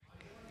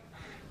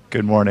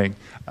Good morning.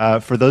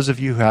 For those of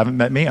you who haven't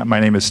met me, my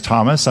name is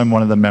Thomas. I'm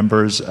one of the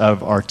members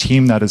of our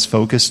team that is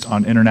focused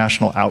on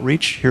international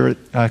outreach here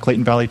at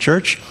Clayton Valley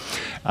Church.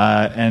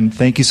 And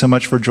thank you so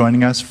much for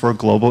joining us for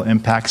Global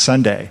Impact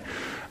Sunday.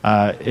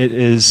 It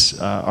is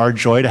our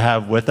joy to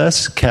have with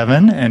us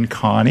Kevin and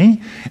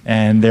Connie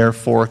and their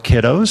 4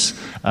 kiddos.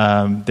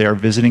 They are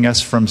visiting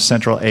us from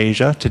Central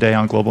Asia today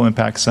on Global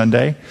Impact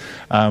Sunday.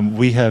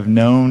 We have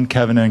known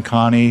Kevin and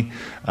Connie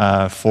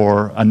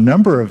for a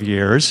number of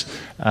years,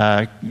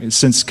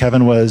 since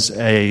Kevin was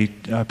a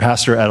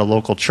pastor at a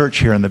local church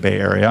here in the Bay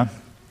Area.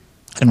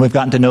 And we've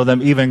gotten to know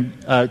them even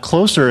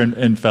closer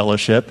in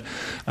fellowship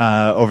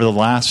over the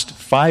last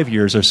 5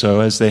 years or so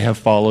as they have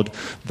followed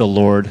the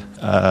Lord's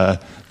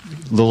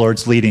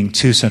leading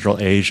to Central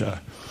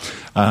Asia.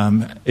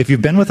 If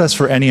you've been with us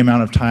for any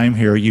amount of time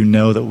here, you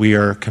know that we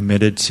are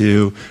committed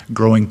to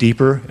growing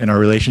deeper in our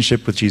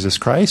relationship with Jesus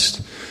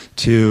Christ,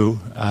 to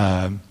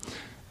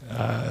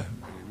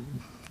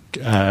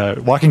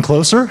walking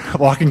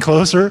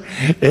closer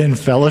in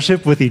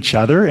fellowship with each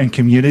other and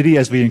community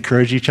as we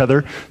encourage each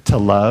other to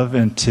love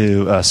and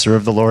to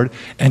serve the Lord,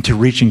 and to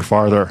reaching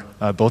farther,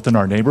 both in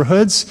our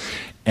neighborhoods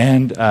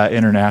and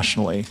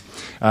internationally.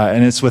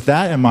 And it's with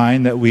that in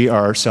mind that we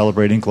are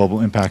celebrating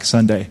Global Impact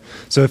Sunday.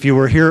 So if you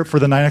were here for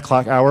the 9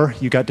 o'clock hour,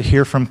 you got to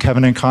hear from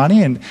Kevin and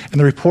Connie and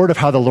the report of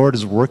how the Lord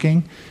is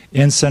working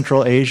in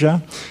Central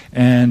Asia.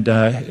 And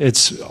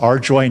it's our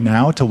joy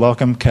now to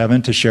welcome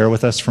Kevin to share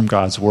with us from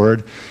God's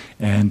Word.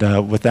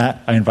 And with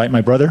that, I invite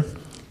my brother,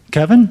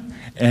 Kevin,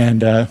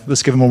 and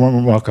let's give him a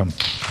warm welcome.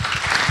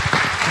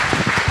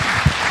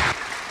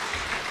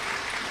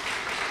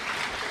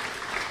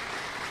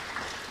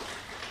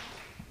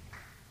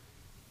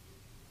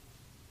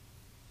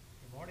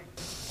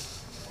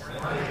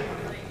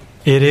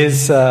 It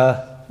is very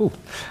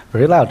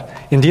loud.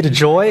 Indeed, a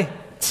joy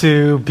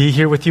to be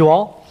here with you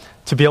all,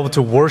 to be able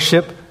to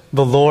worship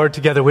the Lord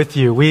together with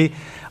you.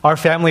 Our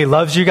family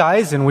loves you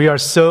guys, and we are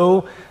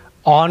so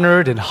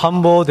honored and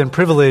humbled and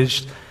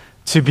privileged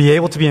to be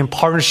able to be in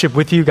partnership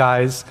with you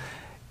guys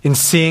in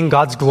seeing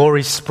God's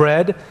glory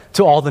spread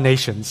to all the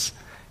nations.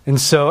 And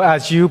so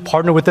as you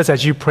partner with us,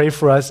 as you pray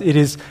for us, it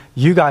is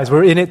you guys,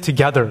 we're in it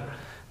together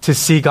to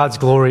see God's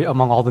glory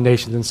among all the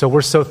nations. And so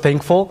we're so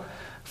thankful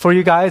for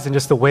you guys and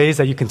just the ways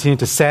that you continue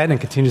to send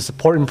and continue to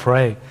support and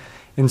pray.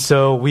 And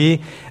so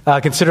we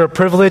consider a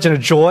privilege and a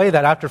joy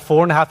that after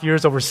 4.5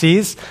 years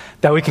overseas,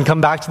 that we can come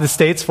back to the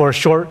States for a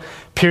short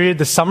period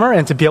this summer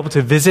and to be able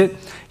to visit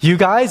you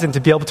guys and to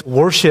be able to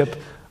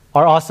worship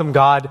our awesome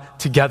God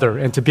together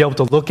and to be able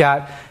to look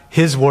at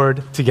His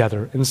Word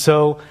together. And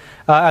so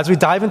as we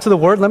dive into the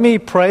Word, let me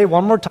pray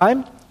one more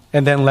time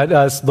and then let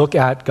us look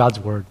at God's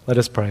Word. Let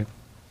us pray.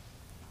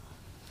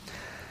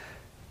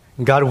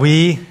 God,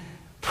 we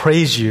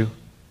praise you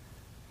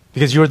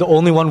because you are the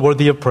only one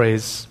worthy of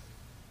praise.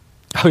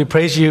 We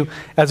praise you,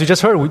 as we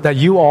just heard, that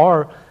you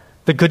are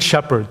the Good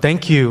Shepherd.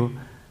 Thank you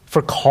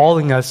for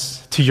calling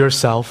us to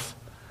yourself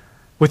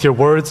with your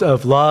words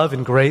of love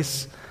and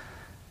grace.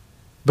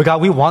 But God,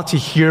 we want to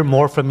hear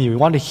more from you. We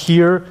want to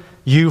hear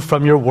you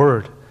from your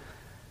word.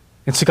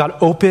 And so God,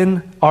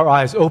 open our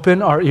eyes,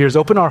 open our ears,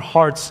 open our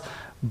hearts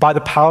by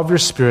the power of your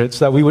Spirit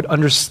so that we would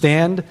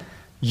understand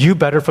you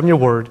better from your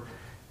word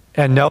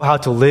and know how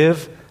to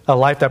live a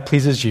life that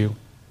pleases you.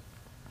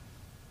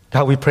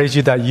 God, we praise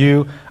you that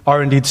you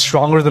are indeed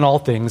stronger than all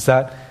things,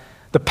 that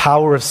the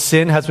power of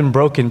sin has been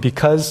broken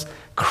because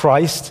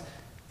Christ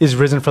is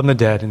risen from the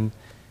dead. And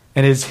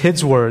it is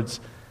His words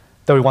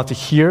that we want to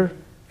hear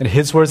and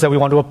His words that we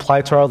want to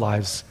apply to our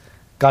lives.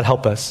 God,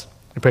 help us.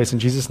 I pray this in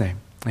Jesus' name.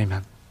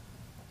 Amen.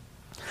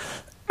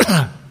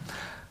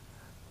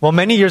 Well,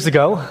 many years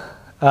ago,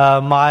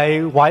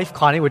 my wife,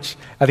 Connie, which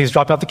I think is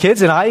dropping off the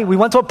kids, and we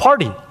went to a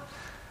party.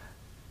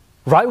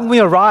 Right when we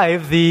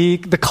arrived, the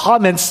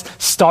comments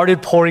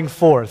started pouring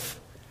forth.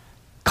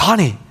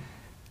 Connie,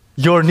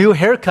 your new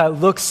haircut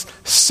looks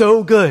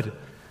so good.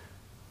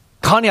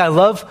 Connie, I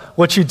love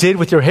what you did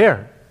with your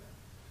hair.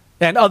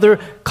 And other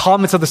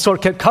comments of the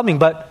sort kept coming,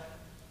 but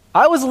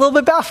I was a little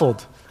bit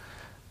baffled.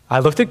 I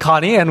looked at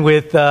Connie and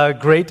with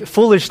great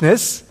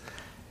foolishness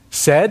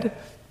said,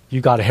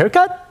 "You got a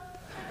haircut?"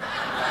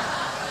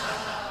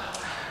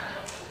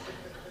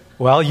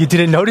 "Well, you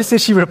didn't notice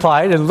it," she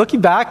replied. And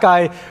looking back,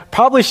 I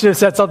probably should have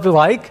said something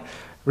like,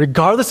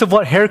 "Regardless of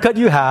what haircut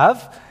you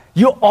have,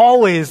 you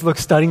always look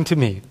stunning to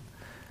me."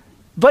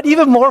 But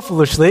even more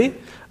foolishly,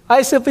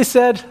 I simply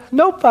said,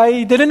 "Nope,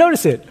 I didn't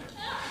notice it."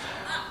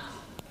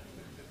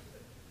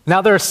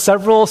 Now, there are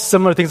several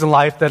similar things in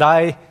life that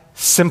I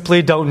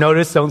simply don't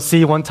notice, don't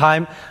see. One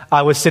time,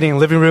 I was sitting in the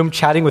living room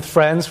chatting with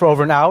friends for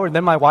over an hour, and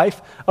then my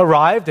wife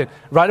arrived, and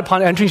right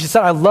upon entering, she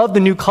said, "I love the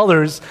new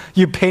colors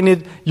you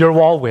painted your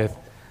wall with."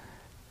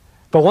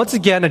 But once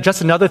again, just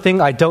another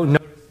thing I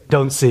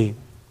don't see.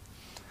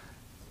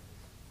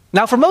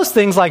 Now, for most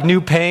things like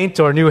new paint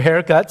or new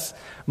haircuts,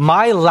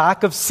 my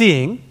lack of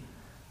seeing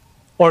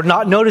or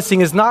not noticing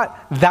is not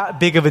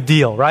that big of a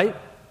deal, right?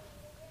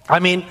 I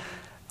mean,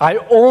 I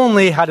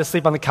only had to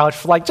sleep on the couch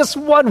for like just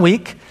 1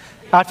 week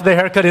after the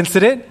haircut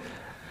incident.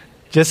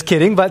 Just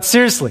kidding, but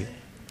seriously.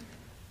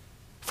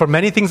 For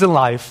many things in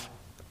life,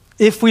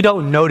 if we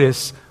don't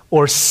notice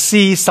or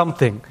see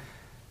something,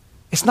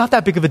 it's not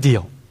that big of a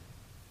deal.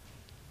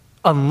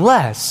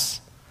 Unless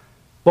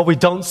what we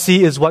don't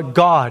see is what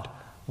God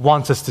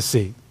wants us to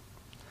see.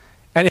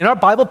 And in our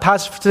Bible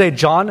passage for today,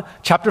 John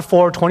chapter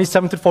 4,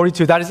 27 to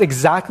 42, that is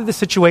exactly the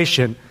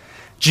situation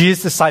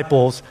Jesus'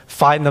 disciples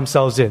find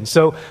themselves in.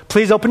 So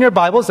please open your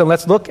Bibles and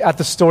let's look at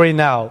the story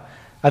now.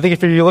 I think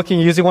if you're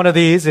looking using one of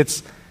these,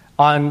 it's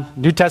on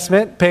New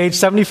Testament, page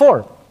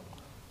 74.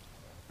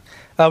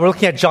 We're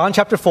looking at John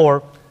chapter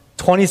 4,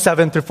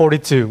 27 through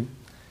 42.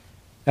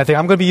 I think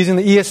I'm going to be using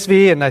the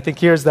ESV, and I think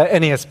here's the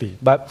NASB.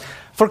 But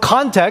for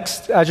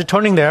context, as you're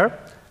turning there,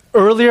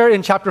 earlier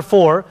in chapter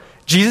 4,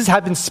 Jesus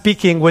had been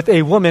speaking with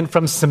a woman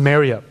from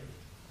Samaria.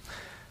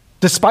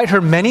 Despite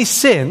her many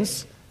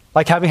sins,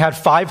 like having had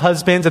 5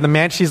 husbands and the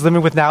man she's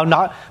living with now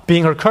not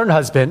being her current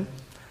husband,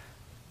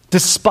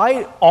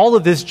 despite all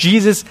of this,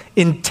 Jesus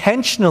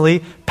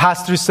intentionally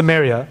passed through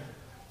Samaria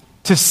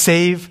to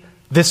save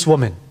this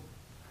woman.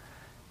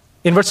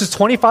 In verses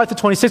 25 to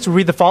 26, we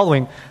read the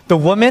following. The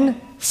woman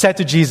said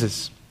to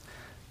Jesus,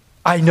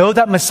 I know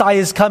that Messiah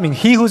is coming,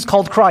 he who is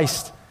called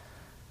Christ.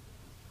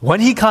 When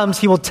he comes,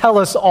 he will tell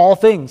us all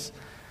things.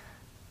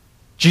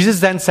 Jesus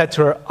then said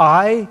to her,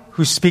 I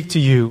who speak to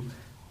you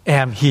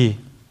am he.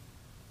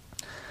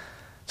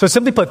 So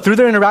simply put, through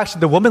their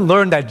interaction, the woman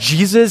learned that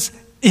Jesus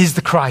is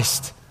the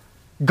Christ,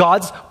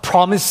 God's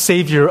promised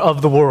Savior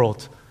of the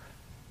world.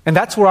 And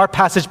that's where our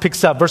passage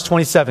picks up, verse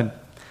 27.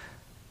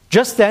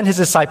 Just then his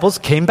disciples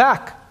came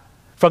back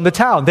from the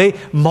town. They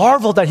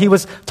marveled that he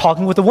was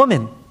talking with a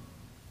woman.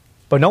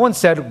 But no one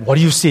said, what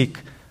do you seek?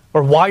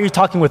 Or why are you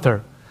talking with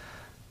her?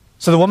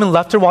 So the woman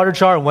left her water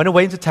jar and went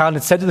away into town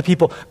and said to the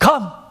people,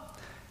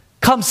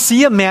 Come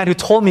see a man who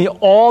told me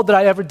all that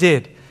I ever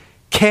did.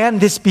 Can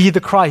this be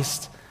the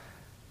Christ?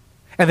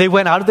 And they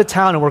went out of the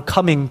town and were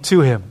coming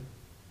to him.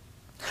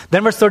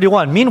 Then verse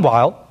 31,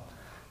 meanwhile,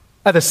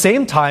 at the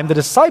same time, the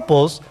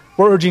disciples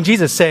were urging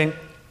Jesus, saying,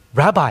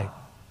 Rabbi,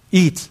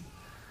 eat.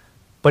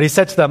 But he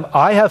said to them,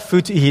 I have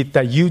food to eat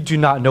that you do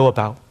not know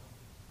about.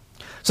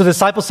 So the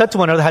disciples said to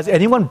one another, has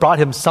anyone brought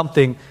him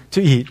something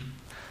to eat?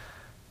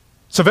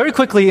 So very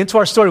quickly into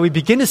our story, we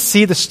begin to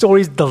see the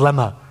story's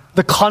dilemma,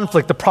 the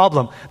conflict, the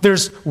problem.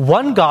 There's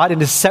one God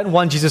and his sent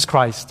one, Jesus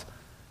Christ.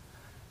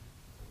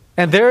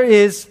 And there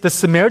is the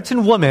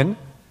Samaritan woman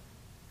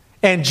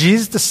and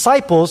Jesus'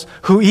 disciples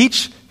who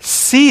each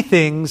see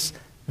things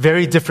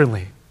very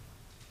differently.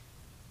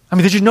 I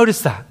mean, did you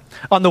notice that?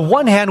 On the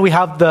one hand, we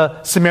have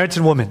the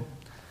Samaritan woman.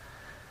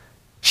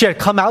 She had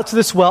come out to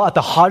this well at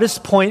the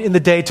hottest point in the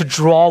day to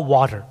draw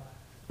water.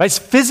 Right? It's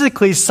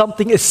physically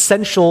something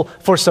essential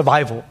for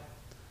survival.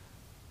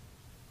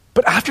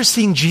 But after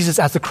seeing Jesus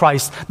as the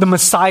Christ, the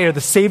Messiah, the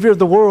Savior of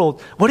the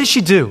world, what did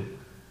she do?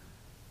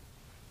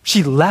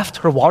 She left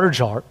her water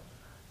jar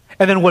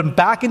and then went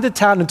back into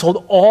town and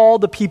told all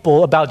the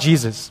people about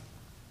Jesus.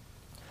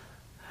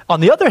 On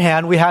the other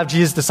hand, we have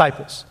Jesus'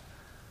 disciples.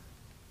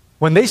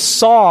 When they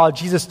saw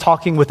Jesus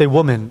talking with a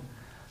woman,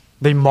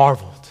 they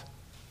marveled.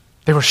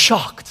 They were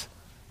shocked.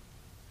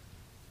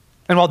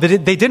 And while they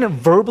didn't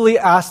verbally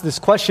ask this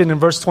question in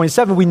verse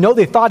 27, we know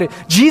they thought it.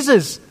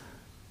 Jesus,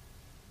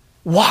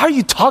 why are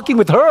you talking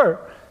with her?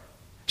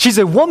 She's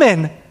a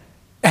woman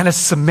and a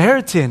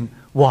Samaritan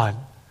one.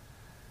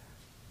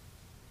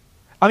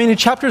 I mean, in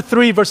chapter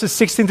 3, verses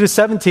 16 through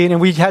 17,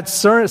 and we had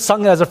sung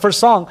it as our first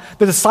song,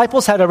 the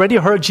disciples had already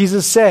heard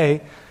Jesus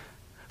say,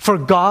 for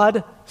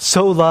God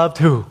so loved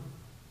who?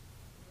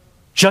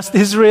 Just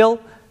Israel?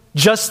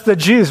 Just the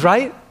Jews,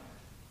 right?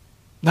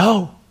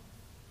 No.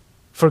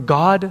 For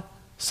God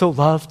so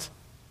loved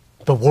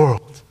the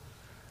world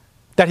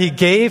that he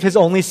gave his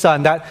only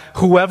son, that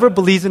whoever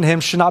believes in him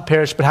should not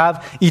perish but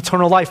have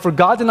eternal life. For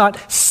God did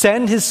not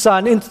send his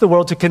son into the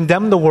world to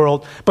condemn the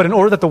world, but in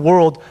order that the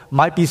world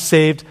might be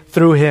saved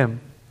through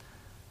him.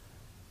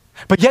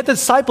 But yet the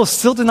disciples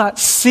still did not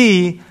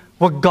see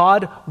what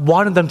God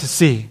wanted them to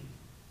see.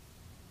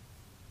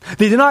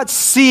 They did not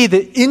see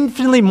the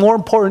infinitely more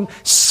important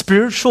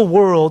spiritual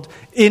world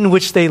in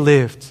which they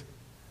lived.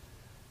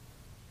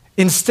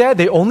 Instead,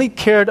 they only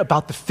cared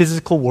about the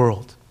physical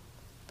world.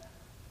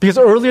 Because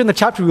earlier in the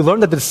chapter, we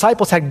learned that the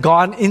disciples had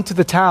gone into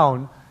the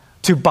town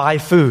to buy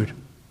food.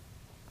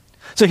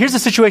 So here's the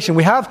situation.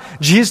 We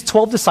have Jesus'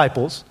 12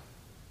 disciples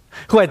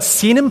who had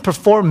seen him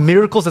perform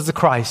miracles as the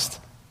Christ,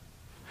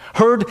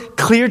 heard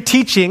clear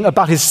teaching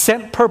about his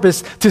sent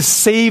purpose to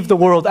save the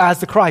world as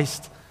the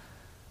Christ.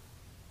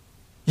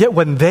 Yet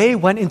when they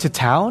went into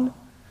town,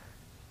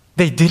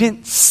 they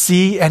didn't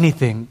see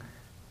anything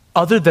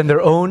other than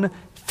their own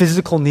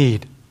physical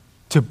need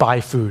to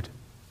buy food.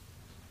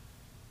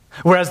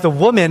 Whereas the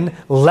woman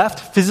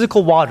left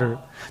physical water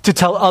to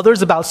tell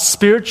others about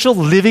spiritual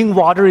living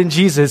water in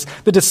Jesus,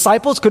 the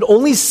disciples could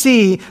only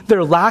see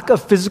their lack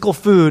of physical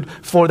food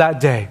for that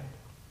day.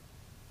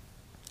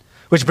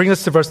 Which brings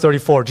us to verse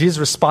 34. Jesus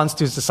responds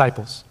to his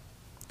disciples,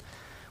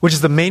 which is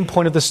the main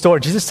point of the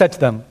story. Jesus said to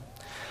them,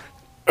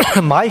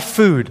 my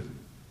food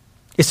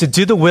is to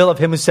do the will of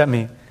him who sent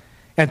me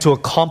and to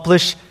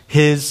accomplish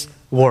his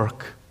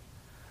work.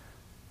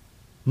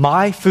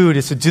 My food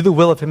is to do the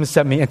will of him who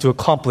sent me and to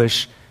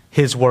accomplish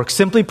his work.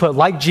 Simply put,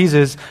 like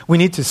Jesus, we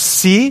need to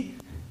see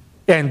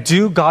and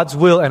do God's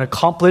will and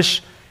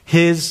accomplish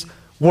his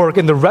work.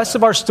 In the rest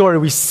of our story,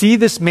 we see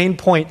this main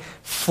point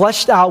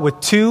fleshed out with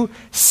two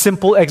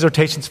simple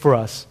exhortations for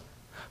us.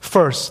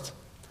 First,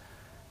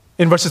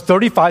 in verses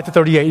 35 to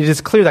 38, it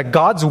is clear that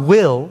God's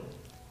will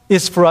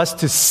is for us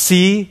to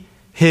see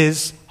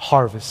his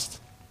harvest.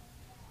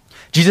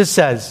 Jesus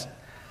says,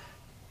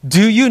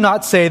 "Do you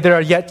not say there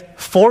are yet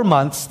 4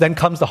 months, then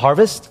comes the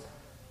harvest?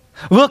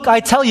 Look, I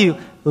tell you,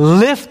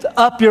 lift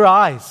up your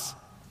eyes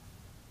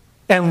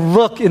and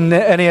look," in the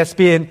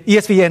NASB and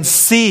ESV, "and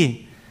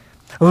see.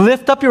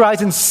 Lift up your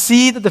eyes and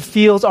see that the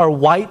fields are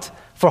white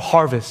for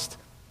harvest.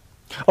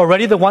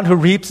 Already the one who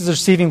reaps is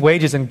receiving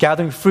wages and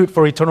gathering fruit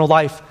for eternal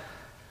life,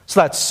 so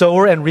that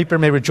sower and reaper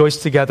may rejoice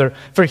together.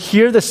 For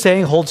here the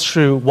saying holds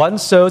true, one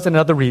sows and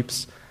another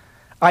reaps.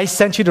 I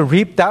sent you to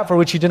reap that for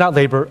which you did not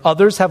labor.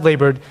 Others have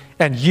labored,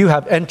 and you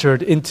have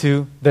entered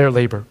into their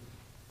labor."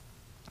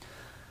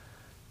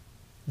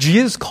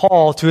 Jesus'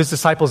 call to his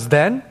disciples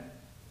then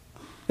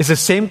is the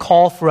same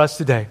call for us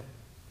today.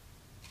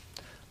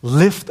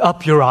 Lift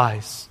up your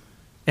eyes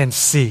and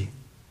see.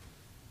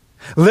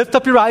 Lift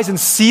up your eyes and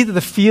see that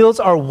the fields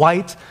are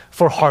white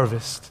for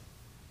harvest.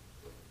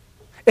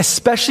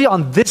 Especially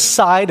on this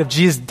side of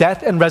Jesus'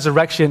 death and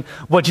resurrection,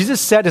 what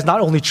Jesus said is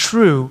not only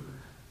true,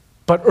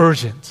 but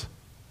urgent.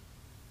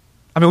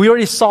 I mean, we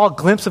already saw a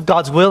glimpse of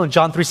God's will in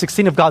John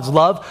 3:16 of God's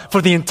love for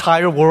the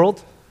entire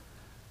world.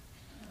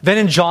 Then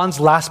in John's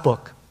last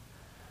book,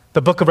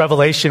 the book of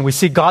Revelation, we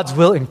see God's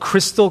will in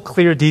crystal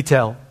clear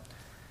detail.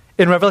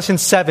 In Revelation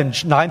 7,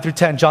 9 through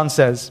 10, John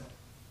says,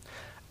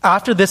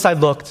 "After this I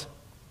looked,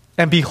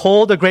 and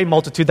behold a great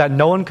multitude that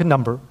no one could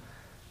number,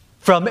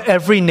 from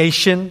every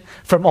nation,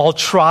 from all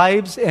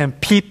tribes and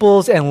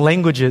peoples and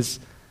languages.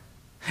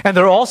 And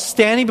they're all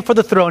standing before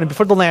the throne and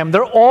before the Lamb.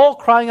 They're all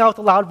crying out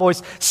with a loud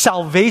voice,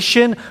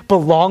 'Salvation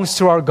belongs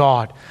to our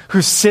God,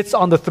 who sits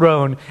on the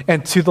throne,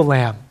 and to the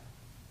Lamb.'"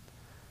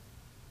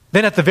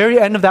 Then at the very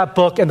end of that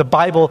book and the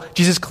Bible,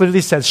 Jesus clearly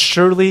says,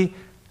 "Surely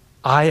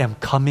I am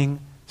coming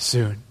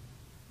soon."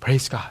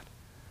 Praise God.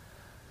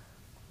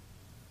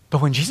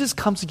 But when Jesus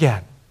comes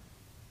again,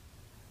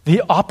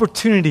 the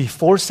opportunity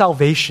for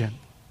salvation,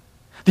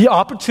 the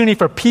opportunity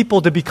for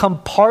people to become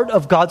part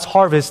of God's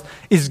harvest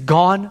is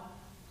gone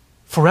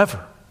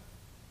forever,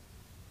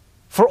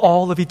 for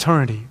all of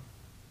eternity.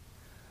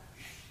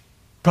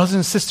 Brothers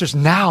and sisters,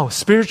 now,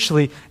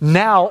 spiritually,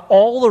 now,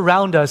 all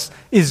around us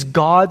is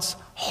God's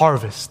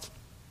harvest.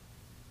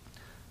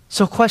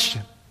 So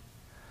question,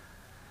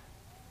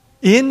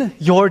 in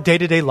your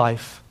day-to-day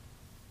life,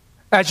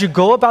 as you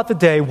go about the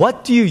day,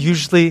 what do you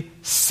usually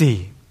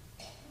see?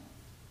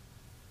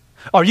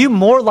 Are you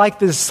more like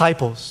the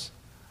disciples,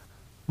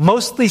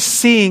 mostly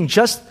seeing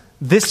just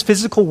this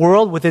physical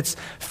world with its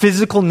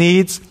physical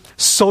needs,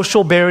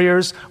 social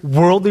barriers,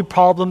 worldly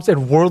problems,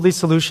 and worldly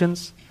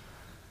solutions?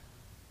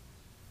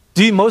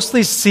 Do you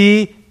mostly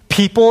see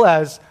people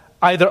as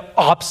either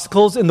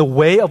obstacles in the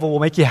way of what will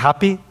make you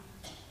happy,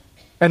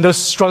 and those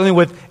struggling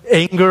with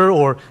anger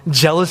or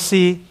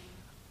jealousy?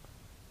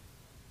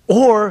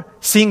 Or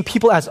seeing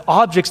people as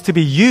objects to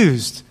be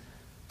used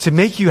to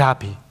make you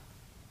happy?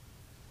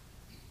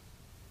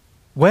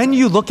 When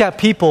you look at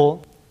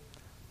people,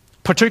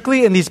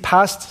 particularly in these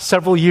past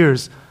several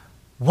years,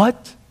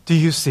 what do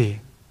you see?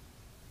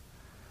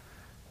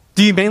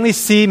 Do you mainly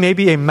see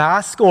maybe a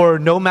mask or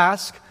no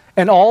mask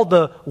and all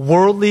the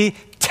worldly,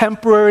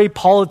 temporary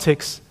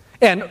politics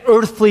and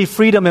earthly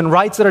freedom and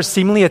rights that are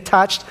seemingly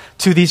attached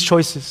to these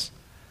choices?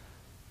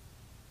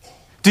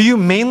 Do you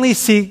mainly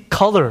see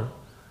color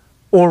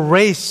or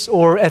race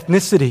or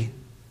ethnicity?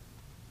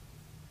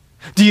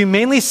 Do you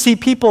mainly see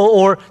people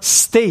or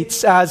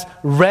states as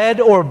red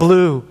or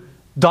blue,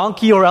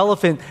 donkey or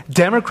elephant,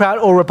 Democrat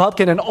or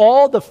Republican, and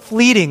all the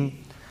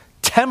fleeting,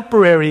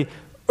 temporary,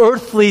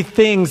 earthly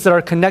things that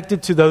are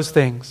connected to those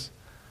things?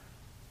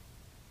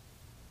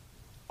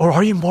 Or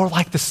are you more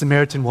like the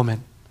Samaritan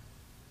woman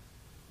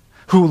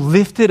who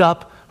lifted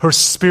up her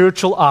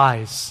spiritual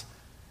eyes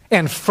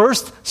and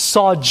first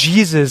saw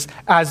Jesus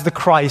as the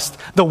Christ,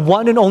 the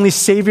one and only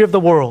Savior of the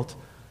world,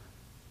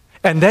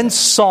 and then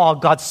saw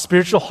God's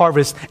spiritual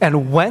harvest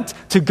and went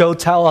to go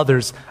tell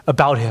others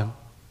about him?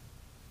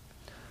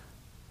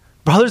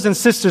 Brothers and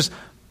sisters,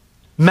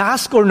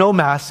 mask or no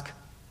mask,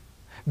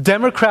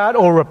 Democrat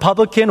or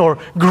Republican or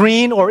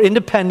green or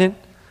independent,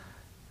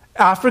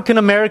 African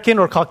American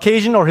or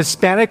Caucasian or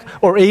Hispanic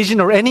or Asian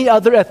or any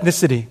other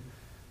ethnicity,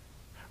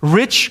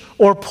 rich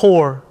or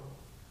poor,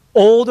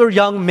 old or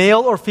young,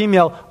 male or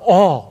female,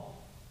 all,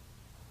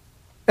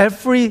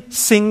 every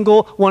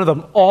single one of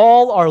them,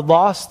 all are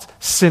lost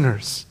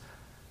sinners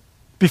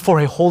before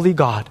a holy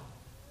God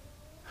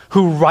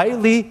who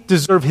rightly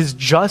deserve his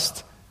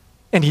just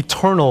and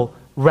eternal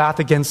wrath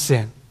against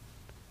sin.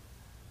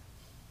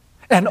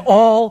 And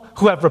all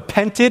who have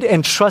repented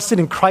and trusted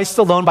in Christ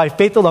alone, by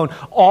faith alone,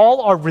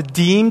 all are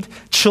redeemed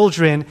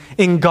children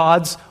in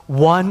God's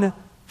one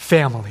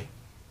family.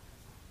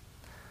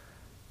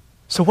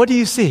 So what do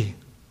you see?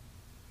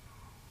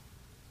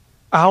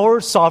 Our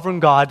sovereign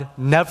God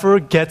never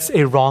gets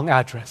a wrong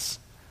address.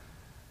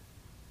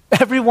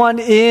 Everyone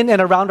in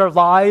and around our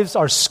lives,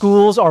 our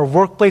schools, our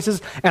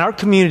workplaces, and our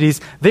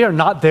communities, they are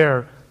not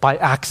there by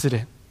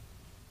accident.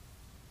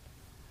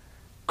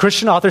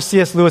 Christian author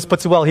C.S. Lewis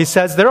puts it well. He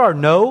says, there are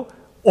no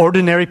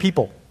ordinary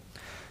people.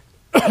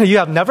 You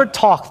have never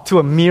talked to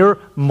a mere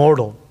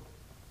mortal.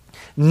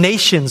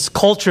 Nations,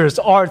 cultures,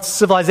 arts,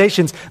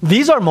 civilizations,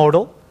 these are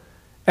mortal,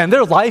 and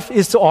their life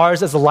is to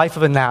ours as the life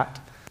of a gnat.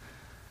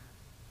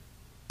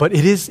 But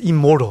it is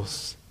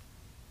immortals.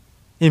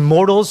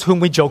 Immortals whom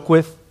we joke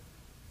with,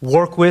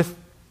 work with,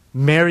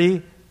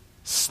 marry,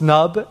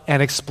 snub,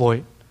 and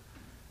exploit.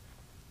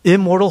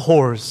 Immortal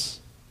horrors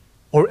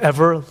or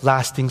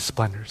everlasting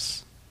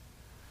splendors.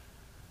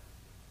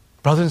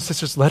 Brothers and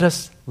sisters, let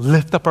us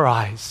lift up our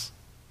eyes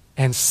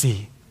and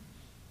see.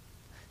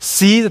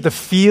 See that the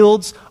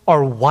fields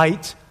are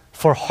white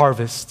for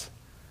harvest.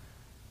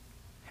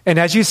 And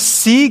as you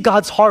see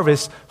God's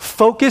harvest,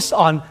 focus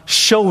on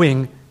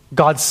showing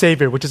God's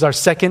Savior, which is our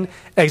second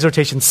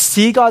exhortation.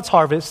 See God's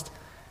harvest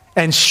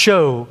and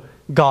show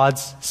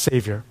God's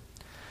Savior.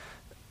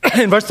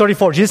 In verse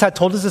 34, Jesus had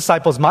told his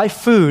disciples, my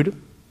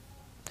food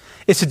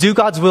is to do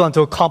God's will and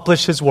to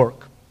accomplish his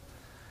work.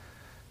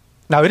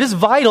 Now, it is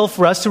vital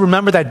for us to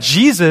remember that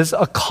Jesus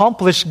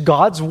accomplished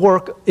God's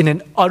work in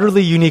an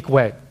utterly unique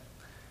way.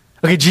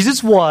 Okay,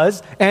 Jesus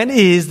was and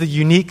is the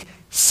unique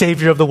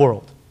Savior of the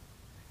world.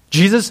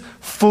 Jesus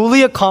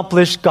fully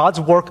accomplished God's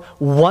work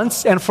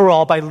once and for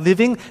all by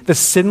living the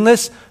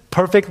sinless,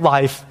 perfect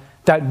life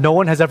that no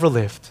one has ever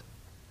lived,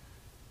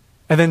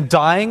 and then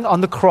dying on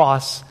the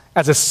cross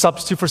as a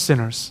substitute for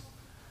sinners.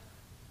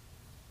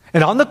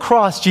 And on the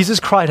cross,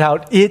 Jesus cried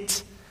out,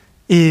 "It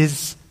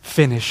is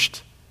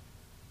finished."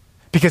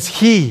 Because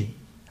he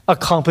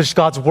accomplished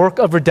God's work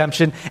of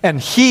redemption, and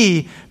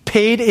he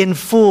paid in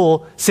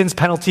full sin's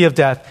penalty of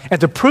death. And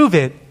to prove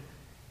it,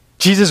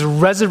 Jesus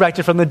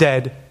resurrected from the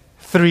dead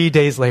 3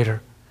 days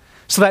later.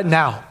 So that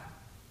now,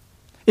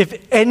 if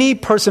any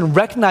person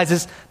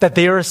recognizes that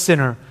they are a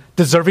sinner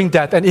deserving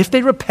death, and if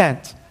they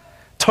repent,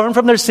 turn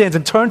from their sins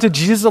and turn to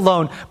Jesus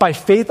alone, by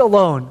faith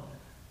alone,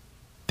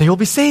 they will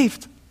be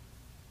saved.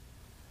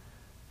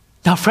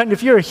 Now, friend,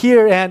 if you're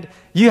here and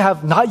you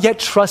have not yet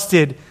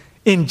trusted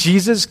in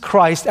Jesus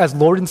Christ as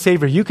Lord and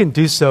Savior, you can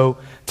do so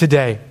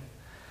today.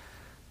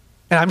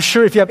 And I'm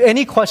sure if you have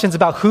any questions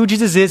about who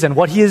Jesus is and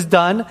what he has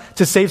done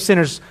to save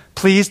sinners,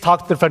 please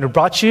talk to the friend who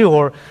brought you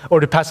or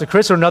to Pastor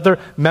Chris or another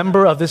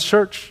member of this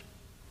church.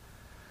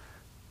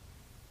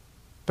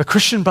 But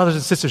Christian brothers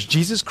and sisters,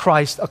 Jesus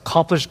Christ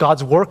accomplished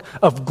God's work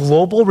of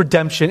global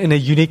redemption in a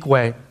unique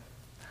way.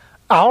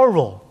 Our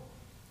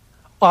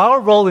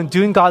role in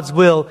doing God's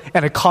will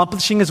and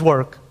accomplishing his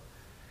work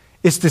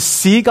is to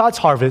see God's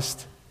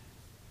harvest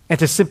and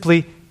to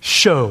simply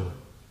show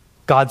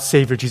God's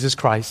Savior, Jesus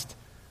Christ,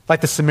 like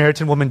the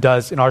Samaritan woman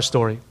does in our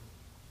story.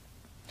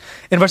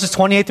 In verses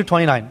 28 through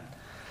 29,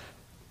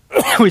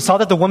 we saw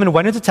that the woman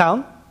went into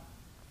town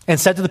and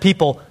said to the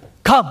people,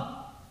 "Come,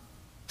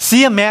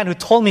 see a man who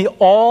told me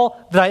all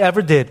that I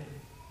ever did.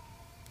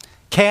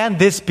 Can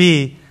this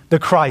be the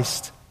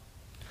Christ?"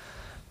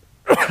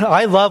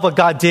 I love what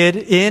God did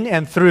in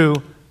and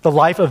through the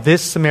life of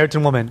this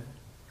Samaritan woman.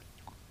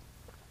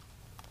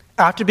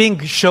 After being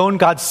shown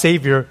God's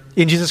Savior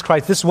in Jesus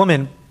Christ, this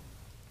woman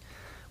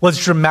was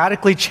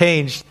dramatically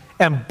changed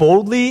and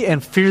boldly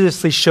and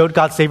fearlessly showed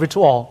God's Savior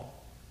to all.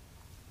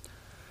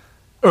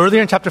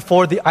 Earlier in chapter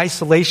 4, the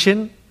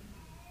isolation,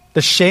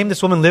 the shame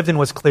this woman lived in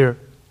was clear.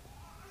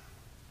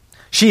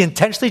 She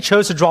intentionally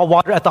chose to draw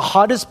water at the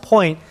hottest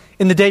point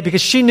in the day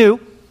because she knew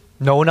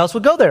no one else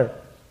would go there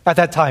at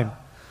that time.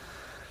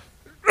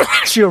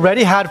 She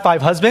already had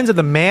 5 husbands, and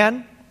the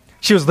man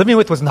she was living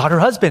with was not her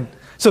husband.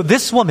 So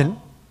this woman,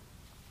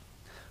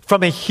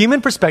 from a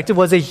human perspective,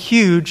 was a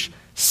huge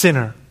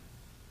sinner.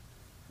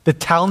 The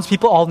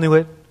townspeople all knew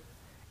it,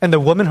 and the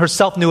woman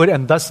herself knew it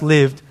and thus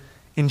lived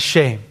in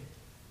shame.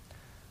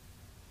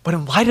 But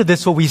in light of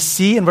this, what we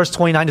see in verse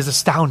 29 is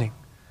astounding.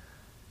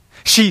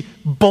 She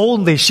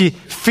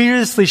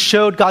fearlessly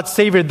showed God's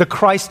Savior, the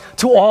Christ,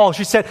 to all.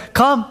 She said,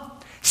 "Come,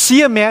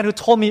 see a man who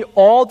told me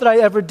all that I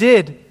ever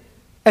did."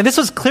 And this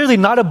was clearly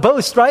not a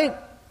boast, right?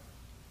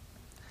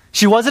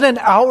 She wasn't an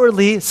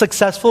outwardly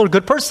successful or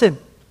good person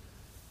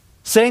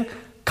saying,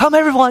 "Come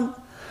everyone,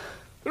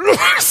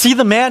 see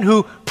the man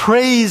who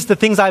praised the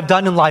things I've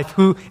done in life,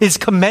 who is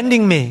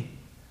commending me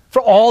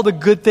for all the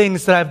good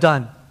things that I've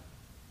done."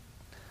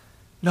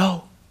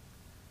 No.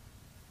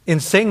 In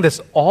saying this,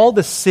 all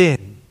the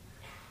sin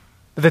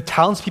that the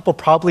townspeople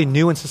probably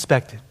knew and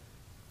suspected,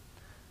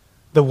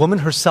 the woman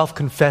herself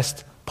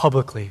confessed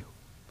publicly.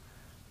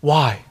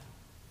 Why?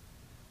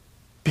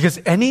 Because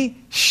any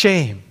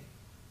shame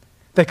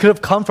that could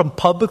have come from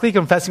publicly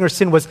confessing her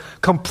sin was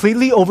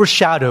completely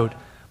overshadowed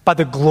by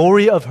the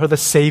glory of her, the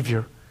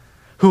Savior,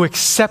 who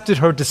accepted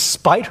her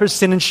despite her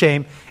sin and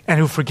shame and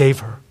who forgave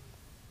her.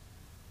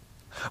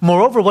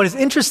 Moreover, what is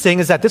interesting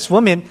is that this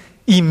woman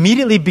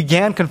immediately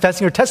began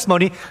confessing her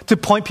testimony to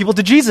point people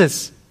to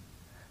Jesus.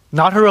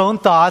 Not her own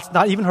thoughts,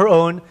 not even her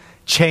own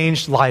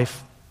changed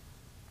life.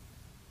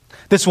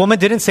 This woman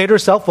didn't say to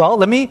herself, well,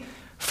 let me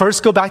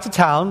first go back to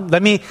town.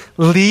 Let me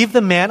leave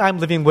the man I'm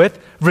living with,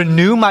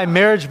 renew my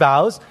marriage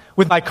vows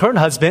with my current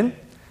husband,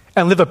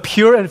 and live a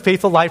pure and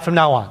faithful life from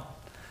now on.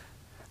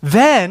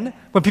 Then,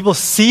 when people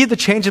see the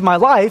change in my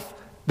life,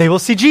 they will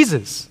see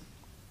Jesus.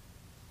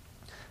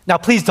 Now,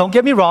 please don't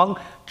get me wrong.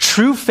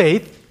 True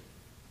faith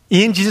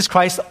in Jesus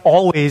Christ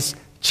always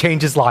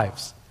changes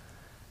lives.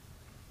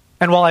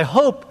 And while I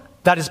hope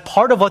that is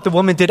part of what the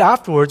woman did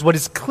afterwards, what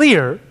is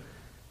clear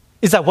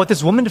is that what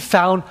this woman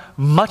found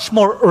much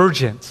more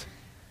urgent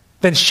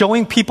than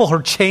showing people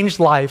her changed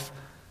life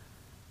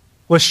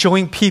was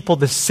showing people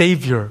the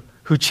Savior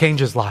who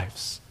changes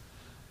lives.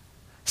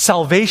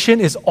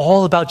 Salvation is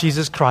all about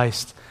Jesus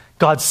Christ,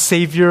 God's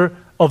Savior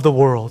of the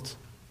world.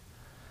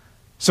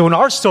 So in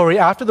our story,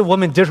 after the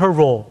woman did her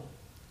role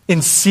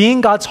in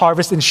seeing God's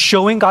harvest and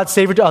showing God's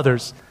Savior to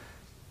others,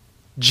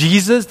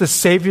 Jesus, the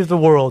Savior of the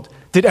world,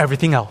 did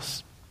everything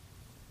else.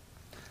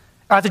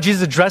 After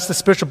Jesus addressed the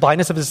spiritual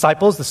blindness of his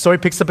disciples, the story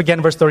picks up again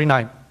in verse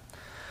 39.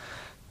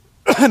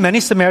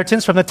 Many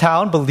Samaritans from the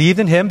town believed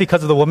in him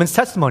because of the woman's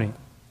testimony.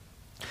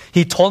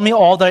 He told me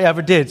all that I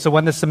ever did. So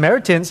when the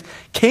Samaritans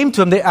came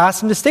to him, they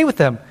asked him to stay with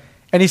them.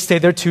 And he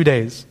stayed there 2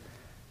 days.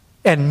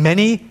 And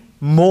many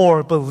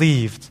more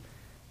believed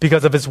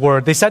because of his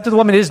word. They said to the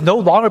woman, it is no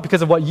longer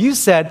because of what you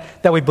said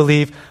that we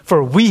believe,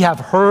 for we have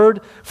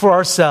heard for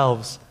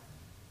ourselves.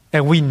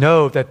 And we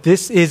know that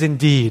this is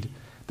indeed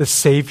the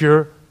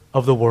Savior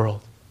of the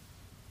world.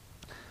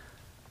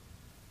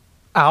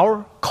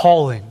 Our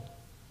calling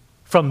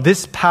from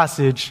this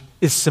passage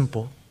is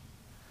simple.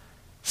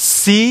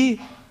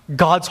 See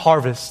God's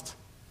harvest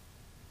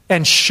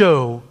and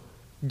show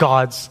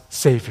God's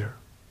Savior.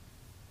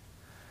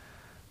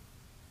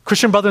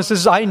 Christian brothers and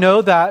sisters, I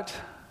know that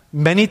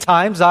many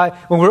times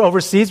when we're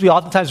overseas, we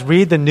oftentimes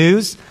read the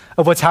news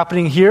of what's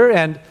happening here,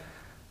 and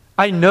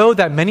I know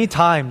that many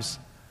times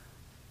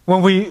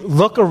when we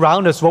look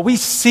around us, what we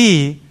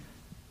see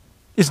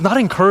is not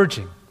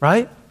encouraging,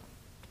 right?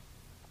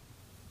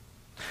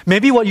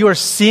 Maybe what you are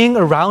seeing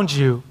around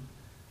you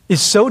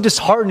is so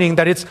disheartening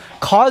that it's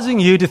causing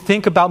you to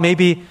think about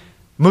maybe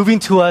moving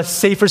to a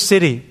safer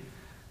city,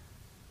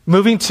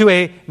 moving to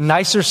a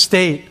nicer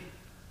state,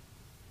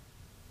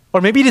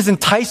 or maybe it is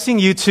enticing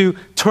you to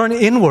turn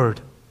inward,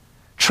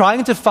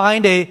 trying to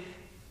find a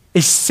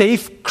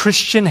safe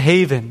Christian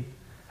haven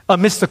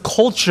amidst a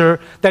culture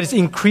that is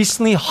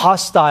increasingly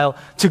hostile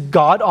to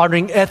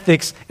God-honoring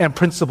ethics and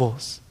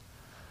principles.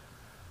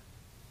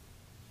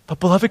 But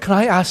beloved, can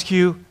I ask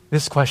you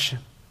this question?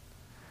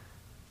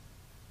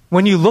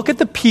 When you look at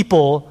the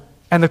people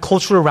and the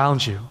culture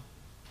around you,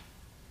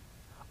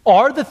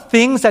 are the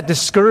things that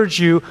discourage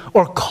you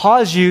or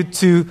cause you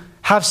to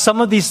have some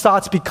of these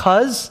thoughts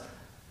because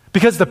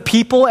the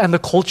people and the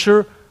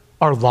culture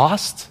are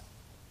lost?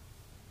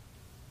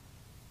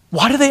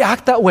 Why do they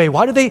act that way?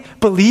 Why do they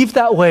believe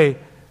that way?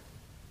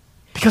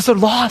 Because they're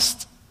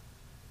lost.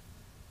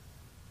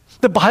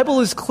 The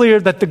Bible is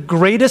clear that the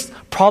greatest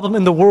problem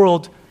in the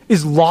world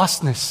is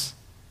lostness.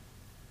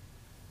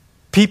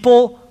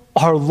 People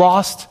are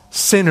lost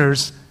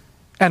sinners,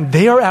 and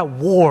they are at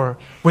war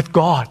with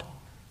God.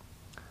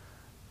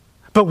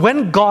 But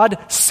when God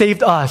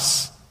saved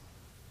us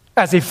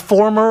as a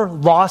former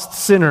lost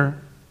sinner,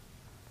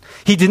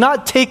 He did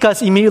not take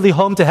us immediately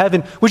home to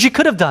heaven, which He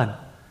could have done.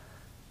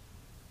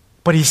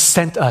 But He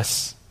sent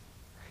us.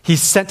 He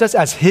sent us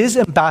as His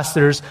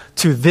ambassadors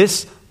to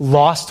this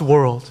lost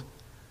world.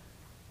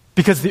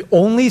 Because the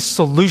only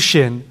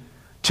solution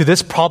to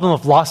this problem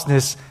of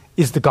lostness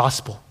is the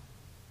gospel.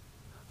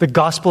 The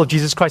gospel of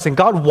Jesus Christ. And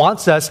God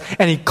wants us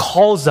and He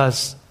calls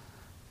us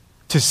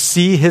to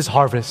see His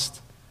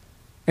harvest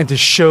and to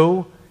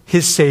show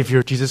His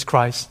Savior, Jesus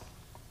Christ.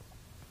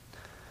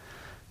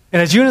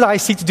 And as you and I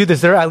seek to do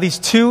this, there are at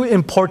least two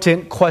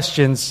important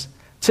questions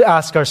to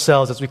ask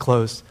ourselves as we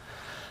close.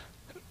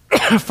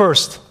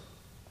 First,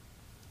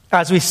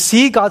 as we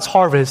see God's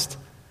harvest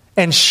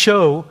and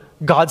show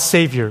God's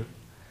Savior,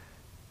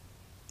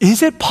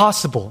 is it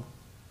possible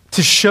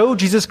to show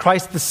Jesus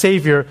Christ the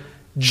Savior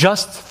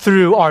just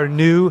through our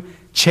new,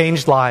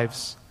 changed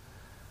lives?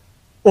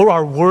 Or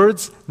are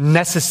words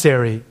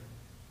necessary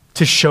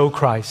to show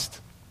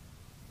Christ?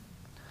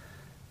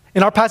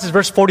 In our passage,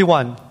 verse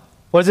 41,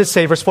 what does it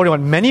say? Verse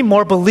 41, many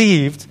more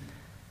believed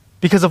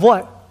because of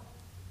what?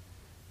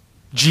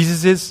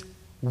 Jesus'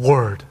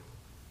 word.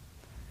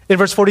 In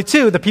verse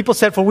 42, the people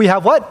said, for we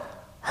have what?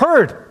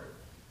 Heard.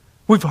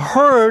 We've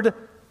heard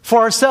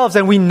for ourselves,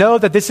 and we know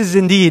that this is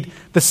indeed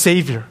the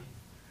Savior.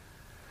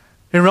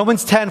 In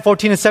Romans 10,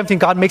 14 and 17,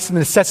 God makes the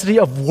necessity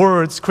of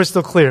words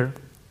crystal clear.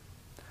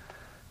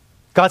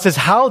 God says,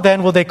 how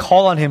then will they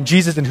call on Him,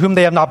 Jesus, in whom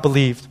they have not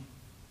believed?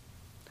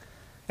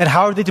 And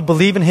how are they to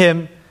believe in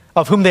Him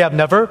of whom they have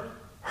never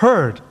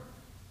heard?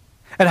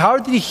 And how are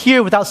they to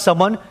hear without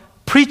someone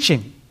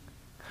preaching?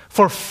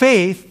 For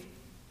faith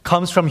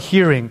comes from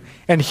hearing,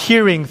 and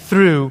hearing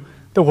through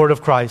the word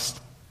of Christ.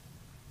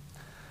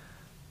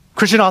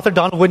 Christian author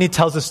Donald Whitney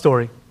tells a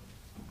story.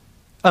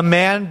 A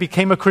man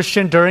became a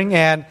Christian during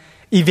an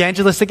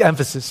evangelistic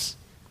emphasis.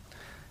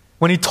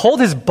 When he told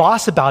his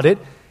boss about it,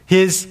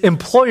 his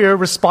employer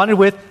responded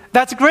with,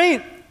 "That's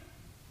great.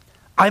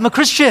 I'm a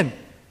Christian,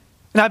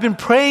 and I've been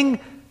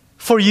praying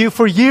for you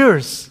for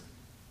years."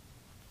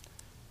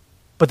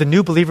 But the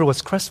new believer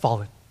was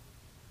crestfallen.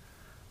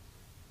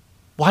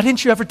 "Why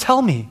didn't you ever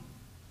tell me?"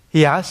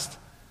 he asked.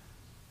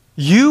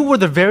 "You were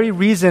the very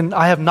reason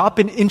I have not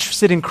been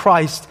interested in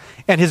Christ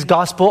and his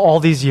gospel all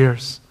these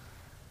years."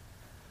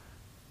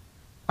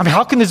 I mean,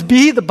 how can this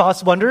be? The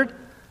boss wondered.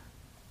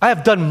 "I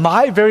have done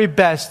my very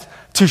best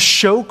to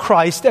show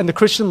Christ and the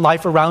Christian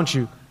life around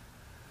you."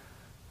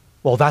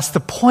 "Well, that's the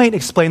point,"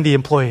 explained the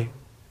employee.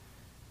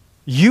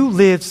 "You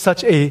lived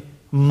such a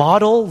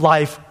model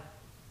life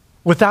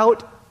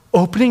without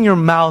opening your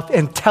mouth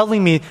and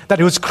telling me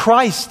that it was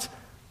Christ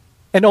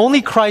and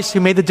only Christ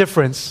who made the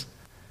difference,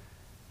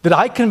 that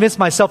I convinced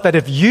myself that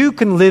if you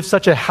can live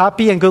such a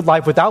happy and good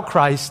life without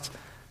Christ,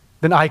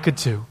 then I could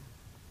too."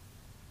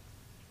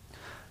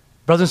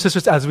 Brothers and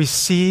sisters, as we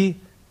see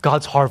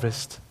God's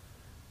harvest,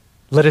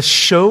 let us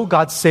show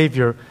God's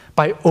Savior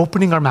by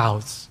opening our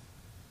mouths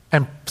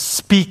and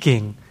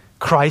speaking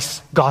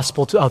Christ's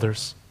gospel to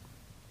others.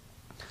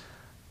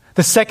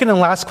 The second and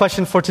last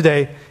question for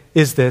today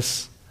is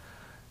this: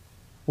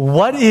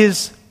 what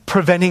is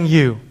preventing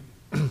you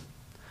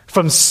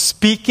from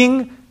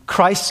speaking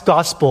Christ's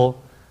gospel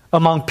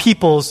among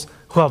peoples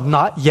who have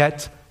not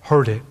yet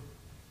heard it?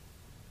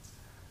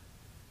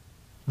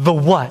 The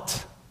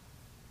what?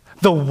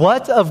 The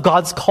what of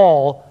God's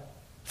call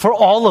for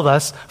all of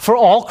us, for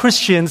all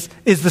Christians,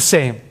 is the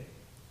same.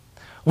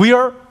 We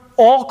are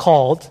all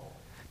called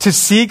to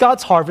see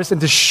God's harvest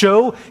and to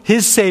show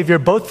His Savior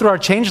both through our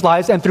changed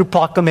lives and through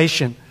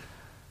proclamation.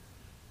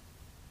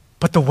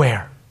 But the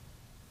where?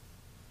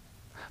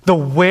 The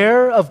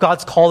where of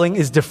God's calling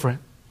is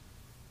different.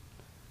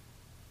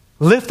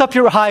 Lift up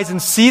your eyes and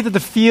see that the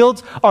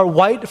fields are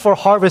white for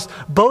harvest,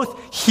 both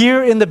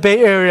here in the Bay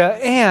Area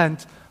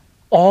and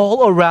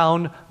all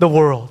around the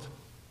world.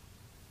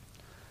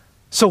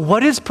 So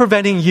what is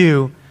preventing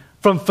you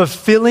from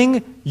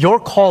fulfilling your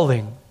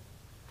calling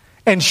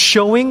and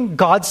showing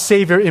God's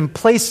Savior in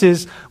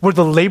places where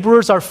the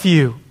laborers are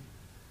few?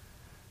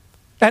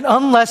 And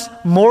unless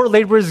more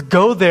laborers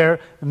go there,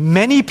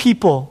 many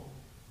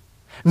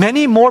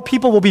more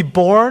people will be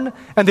born,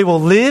 and they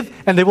will live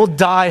and they will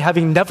die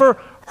having never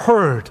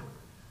heard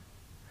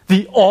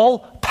the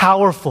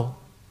all-powerful,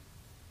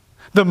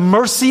 the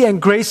mercy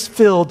and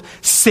grace-filled,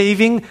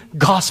 saving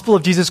gospel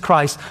of Jesus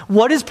Christ.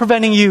 What is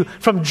preventing you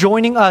from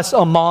joining us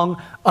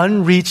among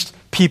unreached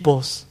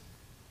peoples?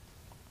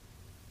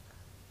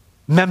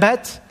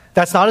 Mehmet,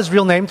 that's not his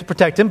real name to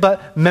protect him,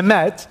 but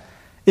Mehmet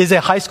is a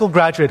high school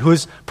graduate who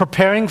is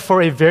preparing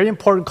for a very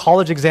important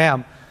college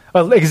exam,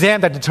 an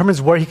exam that determines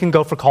where he can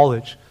go for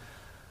college.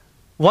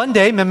 One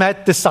day,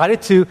 Mehmet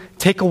decided to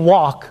take a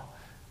walk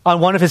on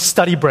one of his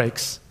study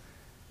breaks.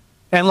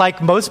 And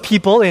like most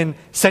people in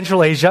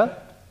Central Asia,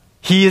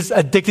 he is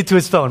addicted to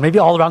his phone, maybe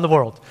all around the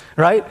world,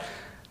 right?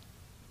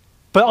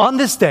 But on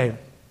this day,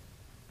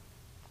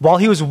 while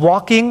he was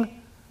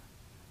walking,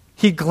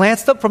 he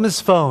glanced up from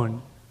his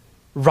phone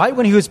right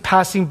when he was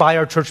passing by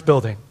our church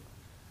building.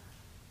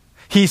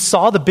 He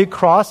saw the big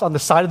cross on the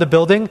side of the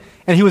building,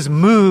 and he was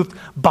moved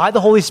by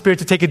the Holy Spirit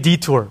to take a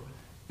detour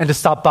and to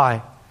stop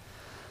by.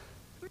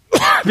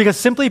 Because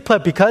simply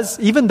put, because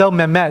even though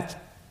Mehmet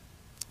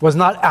was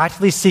not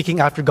actively seeking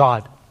after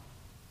God,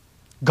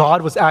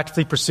 God was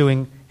actively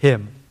pursuing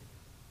him.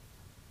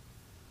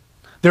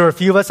 There were a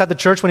few of us at the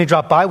church when he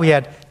dropped by. We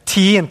had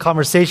tea and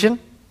conversation.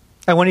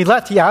 And when he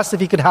left, he asked if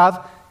he could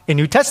have a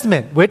New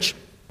Testament, which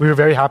we were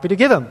very happy to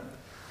give him.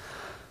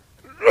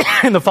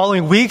 In the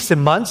following weeks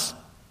and months,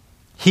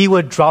 he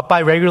would drop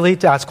by regularly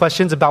to ask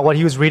questions about what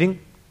he was reading,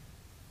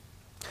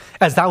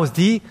 as that was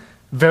the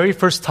very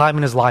first time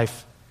in his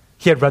life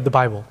he had read the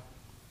Bible.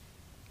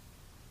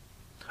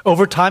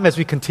 Over time, as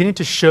we continue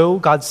to show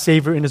God's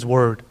Savior in His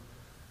Word,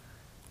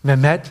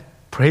 Mehmet,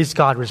 praise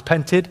God,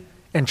 repented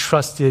and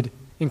trusted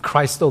in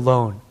Christ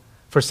alone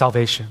for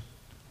salvation.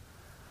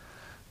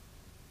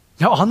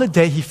 Now, on the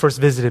day he first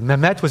visited,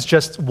 Mehmet was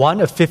just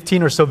one of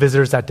 15 or so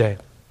visitors that day.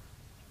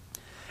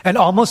 And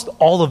almost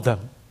all of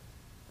them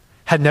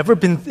had never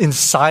been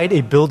inside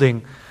a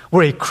building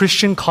where a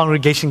Christian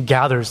congregation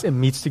gathers and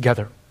meets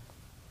together.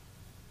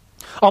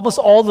 Almost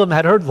all of them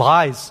had heard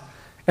lies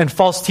and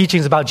false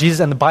teachings about Jesus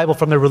and the Bible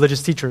from their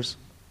religious teachers.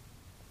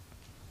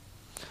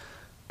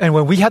 And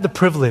when we had the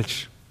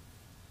privilege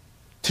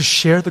to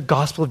share the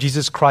gospel of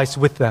Jesus Christ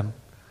with them,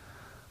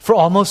 for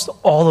almost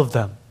all of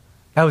them,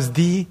 that was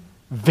the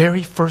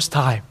very first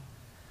time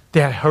they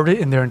had heard it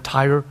in their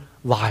entire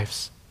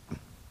lives.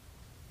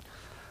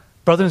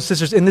 Brothers and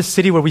sisters, in this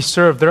city where we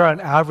serve, there are an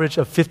average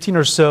of 15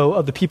 or so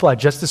of the people I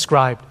just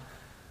described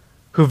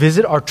who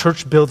visit our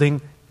church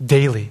building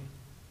daily.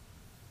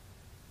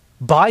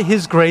 By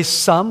His grace,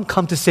 some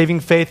come to saving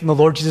faith in the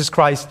Lord Jesus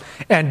Christ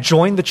and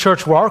join the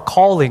church where our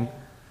calling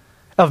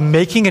of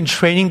making and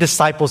training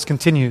disciples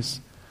continues.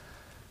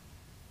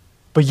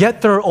 But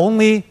yet there are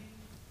only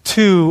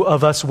 2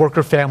 of us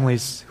worker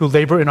families who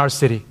labor in our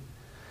city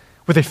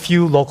with a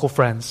few local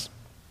friends.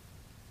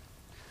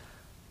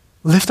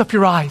 Lift up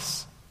your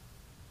eyes.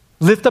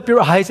 Lift up your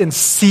eyes and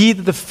see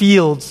that the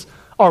fields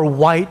are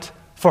white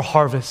for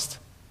harvest.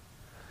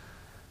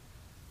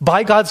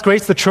 By God's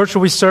grace, the church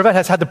where we serve at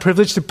has had the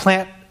privilege to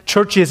plant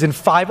churches in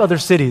 5 other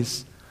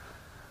cities,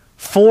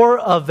 4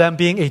 of them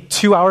being a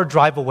 2-hour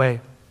drive away.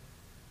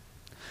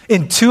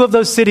 In 2 of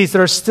those cities,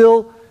 there are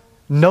still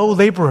no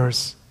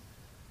laborers.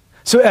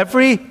 So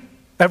every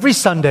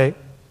Sunday,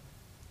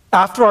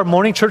 after our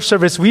morning church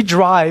service, we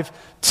drive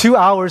 2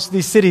 hours to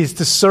these cities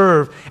to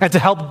serve and to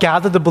help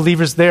gather the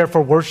believers there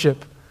for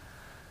worship.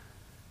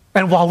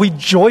 And while we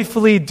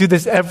joyfully do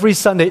this every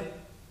Sunday,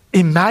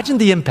 imagine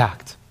the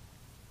impact.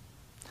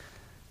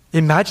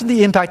 Imagine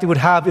the impact it would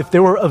have if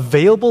there were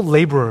available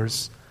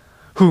laborers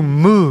who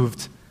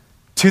moved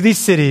to these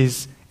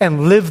cities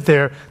and lived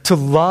there to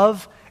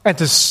love and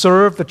to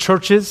serve the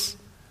churches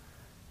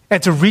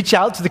and to reach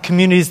out to the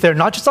communities there,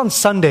 not just on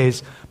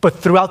Sundays, but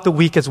throughout the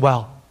week as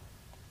well.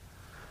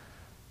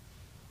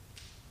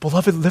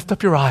 Beloved, lift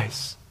up your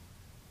eyes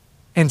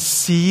and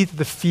see that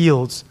the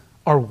fields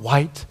are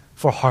white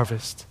for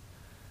harvest.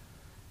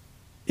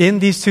 In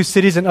these 2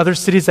 cities and other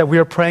cities that we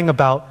are praying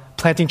about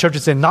planting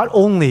churches in, not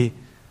only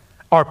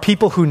are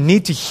people who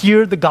need to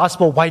hear the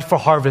gospel white for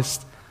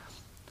harvest,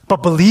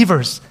 but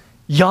believers,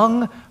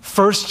 young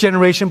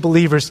first-generation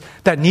believers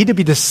that need to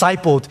be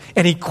discipled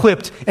and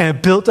equipped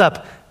and built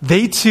up,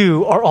 they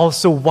too are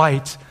also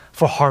white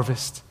for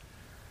harvest.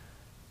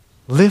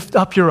 Lift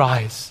up your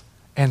eyes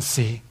and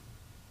see.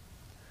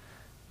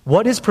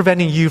 What is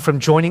preventing you from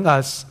joining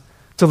us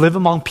to live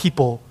among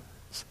people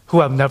who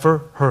have never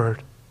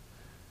heard?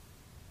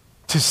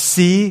 To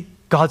see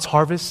God's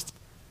harvest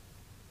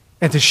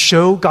and to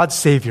show God's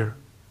Savior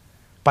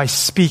by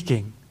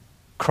speaking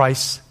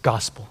Christ's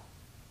gospel.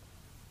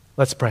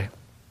 Let's pray.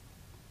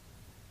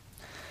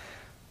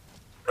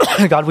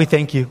 God, we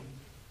thank you.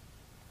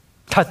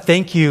 God,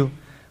 thank you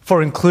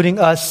for including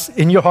us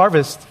in your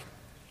harvest.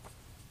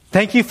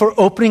 Thank you for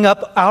opening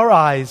up our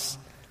eyes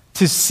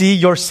to see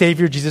your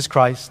Savior, Jesus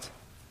Christ.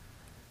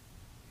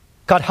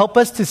 God, help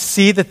us to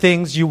see the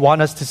things you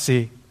want us to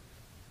see.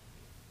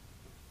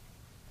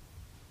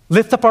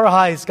 Lift up our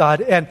eyes,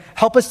 God, and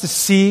help us to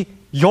see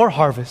your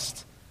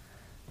harvest.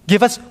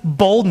 Give us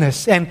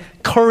boldness and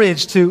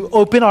courage to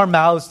open our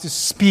mouths to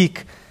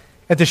speak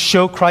and to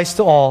show Christ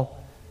to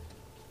all.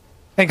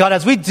 And God,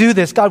 as we do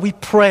this, God, we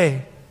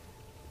pray.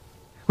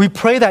 We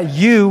pray that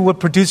you would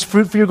produce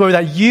fruit for your glory,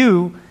 that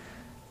you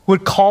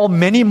would call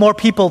many more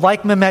people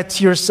like Mehmet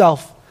to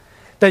yourself,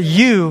 that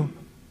you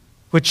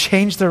would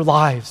change their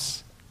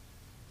lives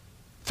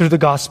through the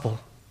gospel.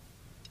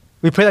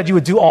 We pray that you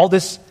would do all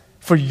this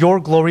for your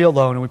glory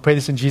alone, and we pray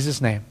this in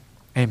Jesus' name.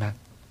 Amen.